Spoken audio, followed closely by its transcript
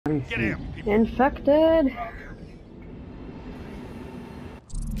me see. Infected.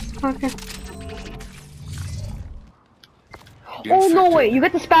 Okay. Oh no way! You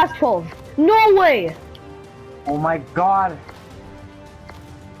get the Spas-12. No way! Oh my god!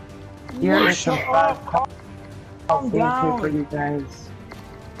 Here's some Spas-12 gameplay for you guys.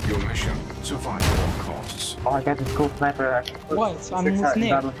 Your mission: survive at all costs. Oh, I got this cool sniper. What? I'm his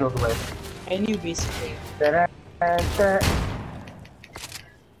name. Battlefield away. I knew basically.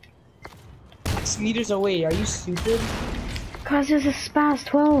 6 meters away, are you stupid? Cause there's a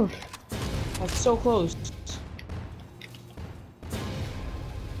Spas-12. That's so close.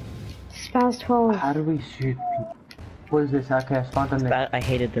 Spas-12. How do we shoot people? What is this? Okay, I spawned on this. I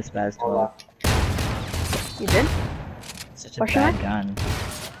hated the Spas-12. You did? Such a bad gun.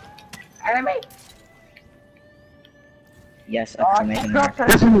 Enemy! Yes, Oh, exclamation mark.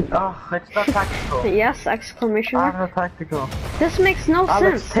 it's not tactical. Yes, exclamation I'm mark. not tactical. This makes no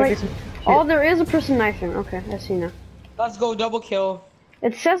Alex, sense. take Like, this oh, there is a person knifing. Okay, I see now. Let's go, double kill.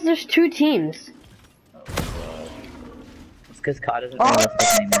 It says there's 2 teams. It's because COD isn't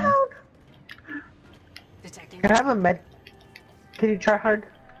realistic anymore. Can I have a med? Can you try hard?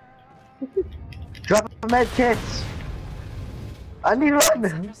 Drop a med kit! I need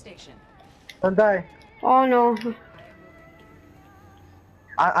one! Don't die. Oh no.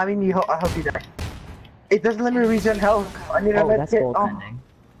 I mean, I hope you die. It doesn't let me regen health. I need a Oh, med that's kit. goaltending.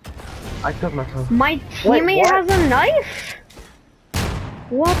 I killed myself. My teammate has a knife?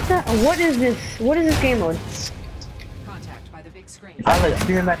 What the? What is this? What is this game mode? Contact by the big screen. Alex,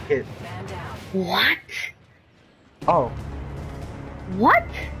 do your med kit. Man down. What? Oh. What?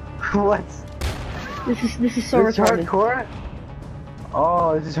 What? This is so This is retarded. hardcore?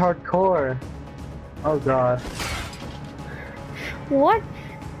 Oh, this is hardcore. Oh god. What?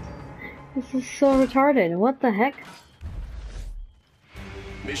 This is so retarded. What the heck?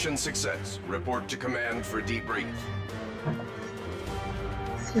 Mission success. Report to command for debrief.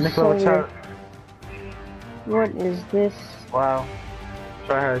 This is Nicola, so watch weird. out. What is this? Wow.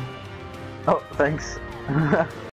 Try hard. Oh, thanks.